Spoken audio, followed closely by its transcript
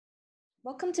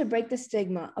Welcome to Break the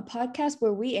Stigma, a podcast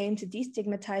where we aim to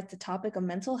destigmatize the topic of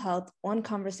mental health one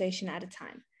conversation at a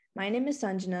time. My name is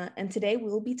Sanjana, and today we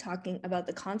will be talking about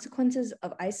the consequences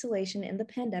of isolation in the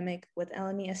pandemic with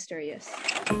Eleni Asturias.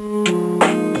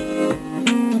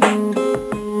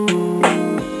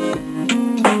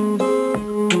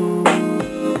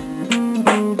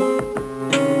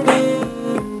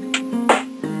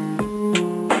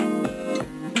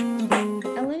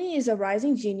 Eleni is a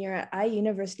rising junior at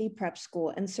iUniversity Prep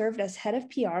School and served as head of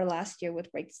PR last year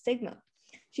with Break the Stigma.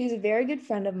 She is a very good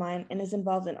friend of mine and is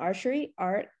involved in archery,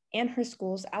 art, and her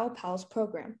school's Owl Pals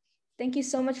program. Thank you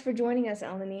so much for joining us,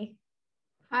 Eleni.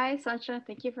 Hi, Sasha.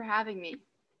 Thank you for having me.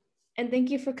 And thank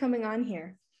you for coming on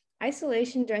here.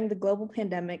 Isolation during the global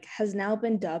pandemic has now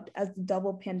been dubbed as the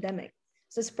double pandemic.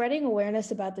 So spreading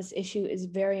awareness about this issue is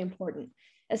very important,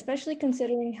 especially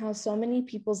considering how so many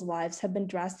people's lives have been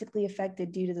drastically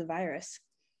affected due to the virus.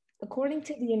 According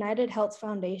to the United Health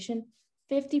Foundation,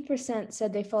 50%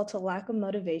 said they felt a lack of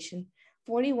motivation,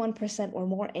 41% were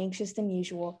more anxious than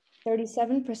usual,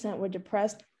 37% were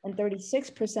depressed, and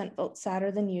 36% felt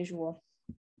sadder than usual.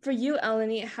 For you,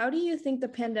 Eleni, how do you think the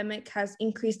pandemic has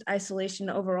increased isolation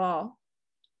overall?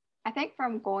 I think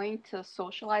from going to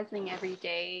socializing every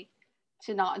day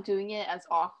to not doing it as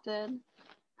often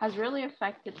has really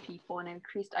affected people and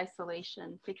increased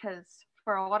isolation because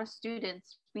for a lot of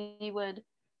students, we would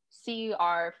see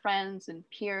our friends and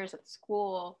peers at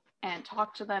school and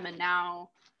talk to them, and now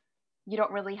you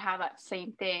don't really have that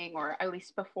same thing, or at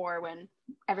least before when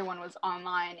everyone was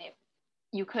online,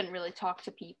 you couldn't really talk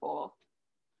to people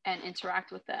and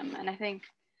interact with them. And I think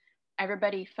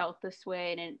everybody felt this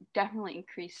way, and it definitely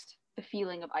increased the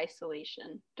feeling of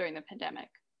isolation during the pandemic.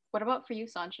 What about for you,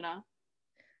 Sanjana?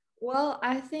 Well,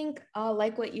 I think,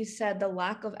 like what you said, the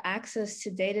lack of access to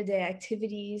day to day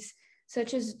activities,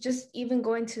 such as just even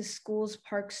going to schools,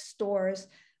 parks, stores,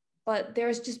 but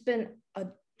there's just been a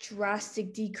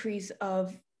drastic decrease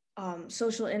of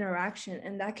social interaction,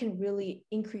 and that can really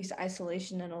increase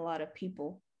isolation in a lot of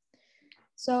people.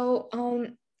 So,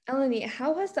 Eleni,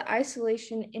 how has the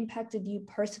isolation impacted you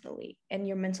personally and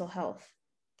your mental health?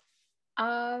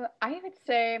 I would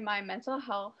say my mental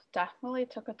health definitely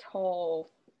took a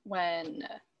toll when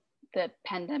the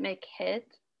pandemic hit,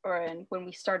 when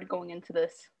we started going into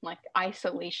this like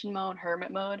isolation mode,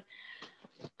 hermit mode.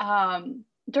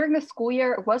 During the school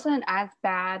year, it wasn't as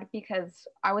bad because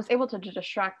I was able to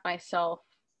distract myself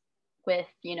with,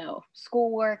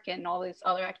 schoolwork and all these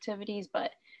other activities.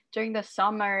 But during the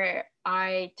summer,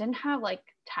 I didn't have like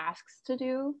tasks to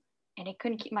do and I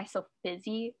couldn't keep myself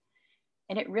busy.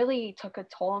 And it really took a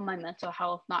toll on my mental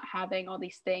health, not having all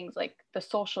these things like the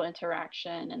social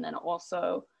interaction and then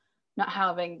also not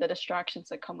having the distractions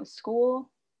that come with school.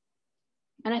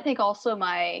 And I think also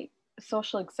my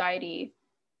social anxiety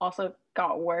also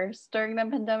got worse during the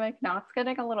pandemic. Now it's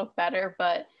getting a little better,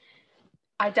 but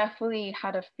I definitely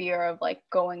had a fear of like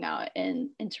going out and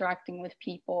interacting with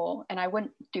people, and I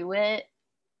wouldn't do it,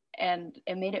 and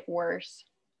it made it worse.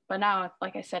 But now,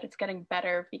 like I said, it's getting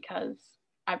better because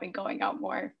I've been going out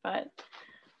more. But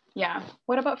yeah,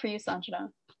 what about for you, Sanjana?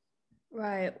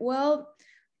 Right. Well,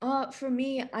 for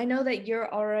me, I know that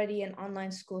you're already an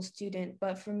online school student,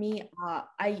 but for me,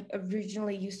 I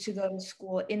originally used to go to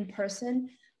school in person,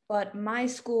 but my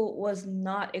school was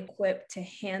not equipped to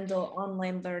handle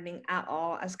online learning at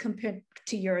all, as compared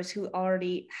to yours, who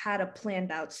already had a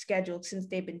planned out schedule since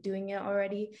they've been doing it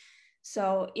already.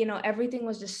 So, everything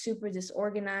was just super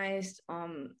disorganized.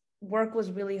 Work was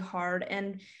really hard.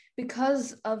 And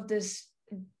because of this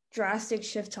drastic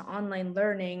shift to online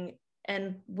learning,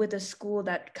 and with a school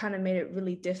that kind of made it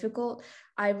really difficult,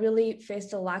 I really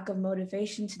faced a lack of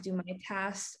motivation to do my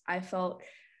tasks. I felt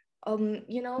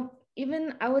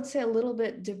even I would say a little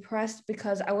bit depressed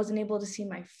because I wasn't able to see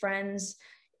my friends,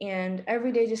 and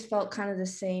every day just felt kind of the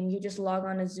same. You just log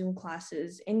on to Zoom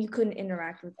classes and you couldn't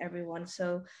interact with everyone.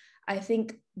 So I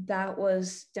think that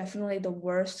was definitely the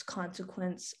worst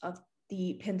consequence of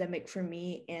the pandemic for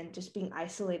me, and just being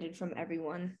isolated from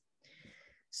everyone.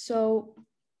 So,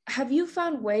 have you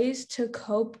found ways to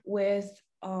cope with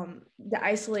the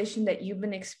isolation that you've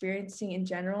been experiencing in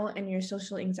general and your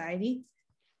social anxiety?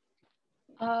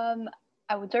 Um,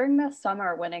 During the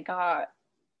summer when it got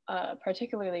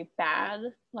particularly bad,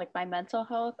 like my mental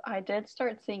health, I did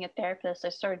start seeing a therapist. I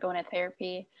started going to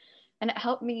therapy, and it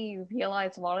helped me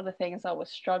realize a lot of the things I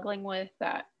was struggling with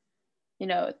that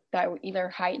were either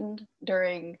heightened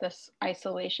during this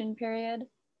isolation period.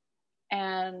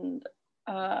 And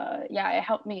yeah, it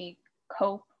helped me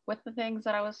cope with the things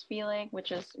that I was feeling,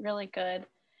 which is really good.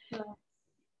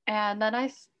 And then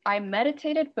I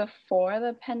meditated before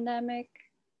the pandemic,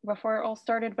 before it all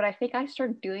started, but I think I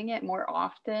started doing it more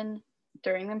often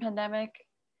during the pandemic.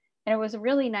 And it was a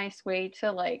really nice way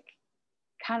to like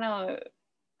kind of,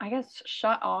 I guess,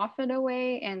 shut off in a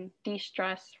way and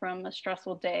de-stress from a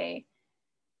stressful day.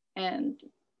 And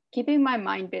keeping my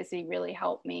mind busy really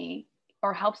helped me,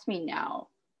 or helps me now,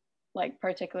 like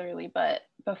particularly. But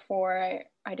before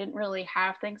I didn't really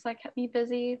have things that kept me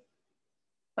busy,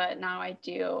 but now I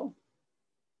do.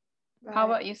 How Right.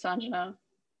 about you, Sanjana?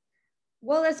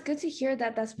 Well, it's good to hear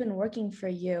that that's been working for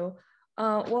you.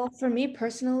 Well, for me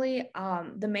personally,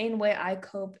 the main way I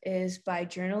cope is by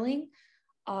journaling.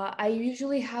 I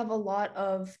usually have a lot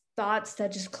of thoughts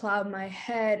that just cloud my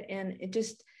head, and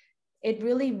it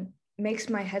really makes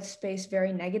my headspace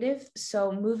very negative.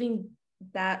 So moving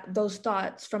those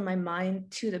thoughts from my mind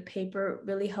to the paper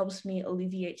really helps me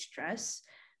alleviate stress.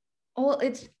 Well,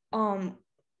 it's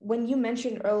when you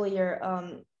mentioned earlier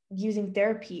using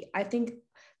therapy, I think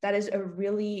that is a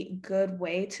really good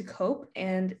way to cope.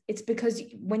 And it's because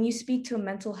when you speak to a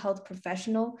mental health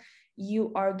professional,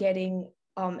 you are getting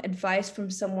advice from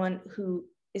someone who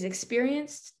is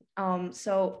experienced.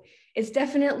 So it's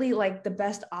definitely like the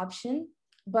best option.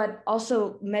 But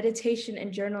also, meditation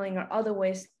and journaling are other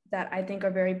ways that I think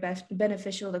are very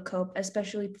beneficial to cope,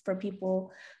 especially for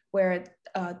people where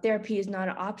therapy is not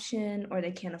an option or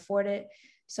they can't afford it.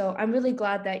 So I'm really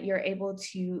glad that you're able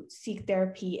to seek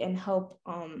therapy and help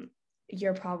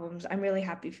your problems. I'm really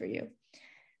happy for you.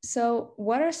 So,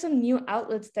 what are some new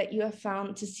outlets that you have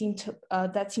found that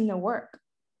seem to work?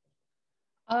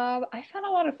 I found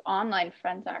a lot of online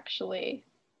friends actually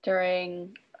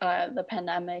during the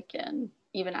pandemic and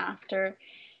even after.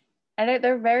 And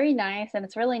they're very nice, and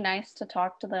it's really nice to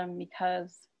talk to them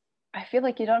because I feel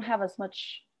like you don't have as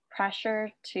much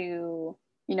pressure to,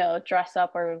 dress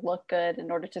up or look good in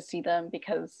order to see them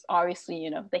because obviously,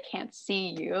 they can't see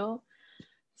you.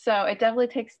 So it definitely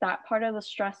takes that part of the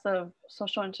stress of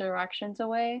social interactions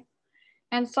away.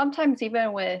 And sometimes,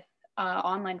 even with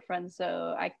online friends,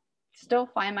 though, I still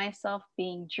find myself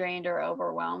being drained or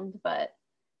overwhelmed, but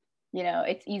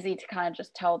it's easy to kind of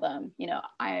just tell them,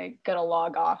 I gotta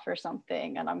log off or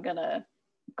something and I'm gonna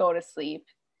go to sleep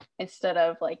instead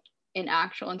of like in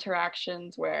actual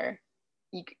interactions where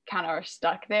you kind of are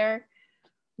stuck there.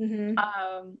 Mm-hmm.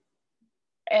 Um,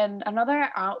 and another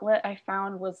outlet I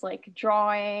found was like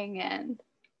drawing and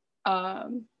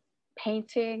um,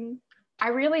 painting. I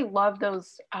really love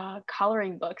those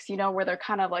coloring books, where they're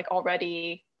kind of like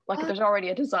already, like Uh, there's already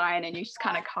a design and you just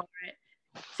kind of color it.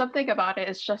 Something about it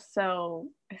is just so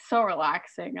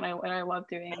relaxing, and I love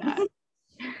doing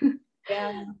that.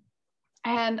 yeah.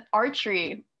 And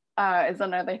archery is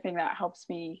another thing that helps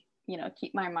me,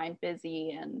 keep my mind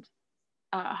busy and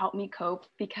help me cope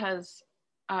because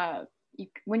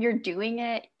when you're doing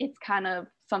it, it's kind of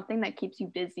something that keeps you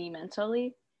busy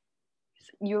mentally.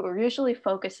 You're usually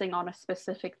focusing on a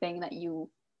specific thing that you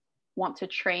want to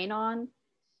train on,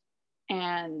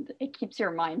 and it keeps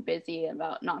your mind busy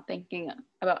about not thinking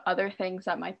about other things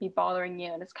that might be bothering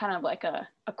you. And it's kind of like a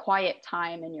quiet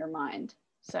time in your mind.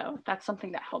 So that's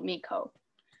something that helped me cope.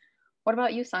 What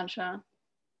about you, Sancha?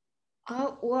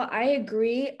 Well, I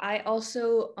agree. I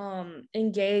also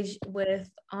engaged with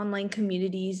online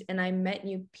communities and I met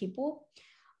new people.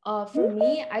 For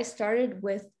me, I started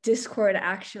with Discord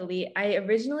actually. I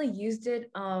originally used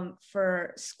it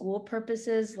for school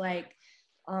purposes. Like,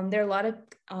 there are a lot of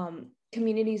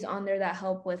communities on there that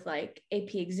help with like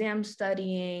AP exam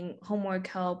studying, homework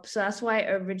help. So that's why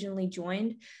I originally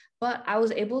joined. But I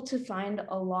was able to find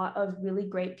a lot of really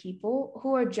great people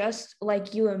who are just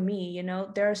like you and me.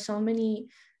 There are so many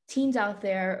teens out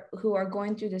there who are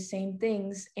going through the same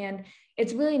things. And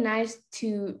it's really nice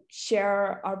to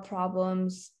share our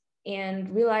problems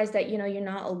and realize that you're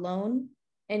not alone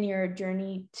in your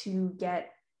journey to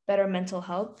get better mental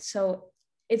health. So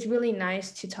it's really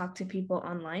nice to talk to people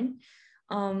online.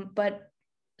 But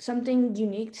something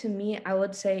unique to me, I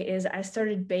would say, is I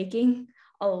started baking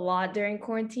a lot during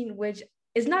quarantine, which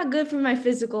is not good for my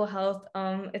physical health.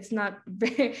 It's not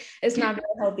very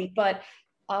healthy, but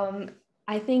um,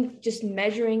 I think just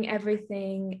measuring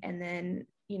everything and then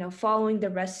following the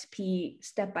recipe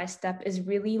step by step is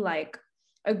really like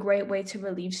a great way to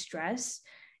relieve stress,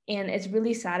 and it's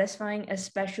really satisfying,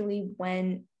 especially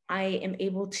when I am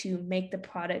able to make the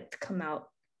product come out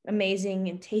amazing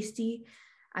and tasty.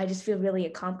 I just feel really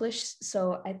accomplished.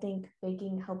 So I think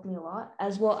baking helped me a lot,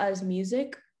 as well as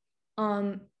music.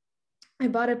 Um, I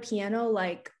bought a piano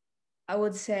like I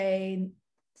would say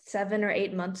 7 or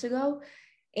 8 months ago,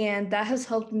 and that has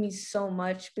helped me so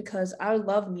much because I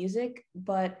love music,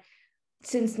 but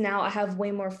since now I have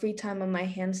way more free time on my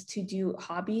hands to do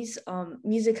hobbies,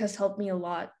 music has helped me a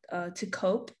lot to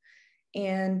cope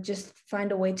and just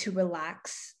find a way to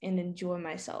relax and enjoy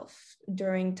myself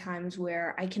during times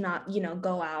where I cannot,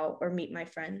 go out or meet my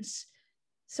friends.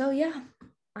 So yeah,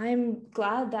 I'm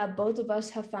glad that both of us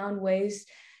have found ways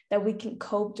that we can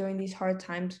cope during these hard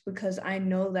times, because I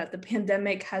know that the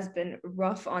pandemic has been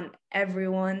rough on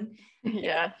everyone.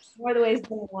 Yes. More the ways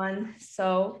than one.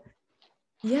 So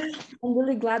yeah, I'm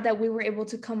really glad that we were able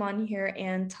to come on here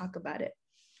and talk about it.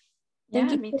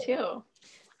 Yeah, me too.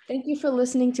 Thank you for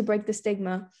listening to Break the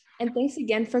Stigma. And thanks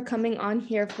again for coming on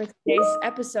here for today's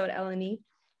episode, Eleni.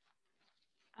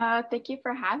 Thank you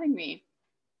for having me.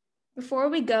 Before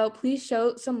we go, please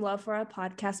show some love for our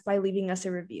podcast by leaving us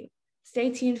a review.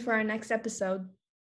 Stay tuned for our next episode.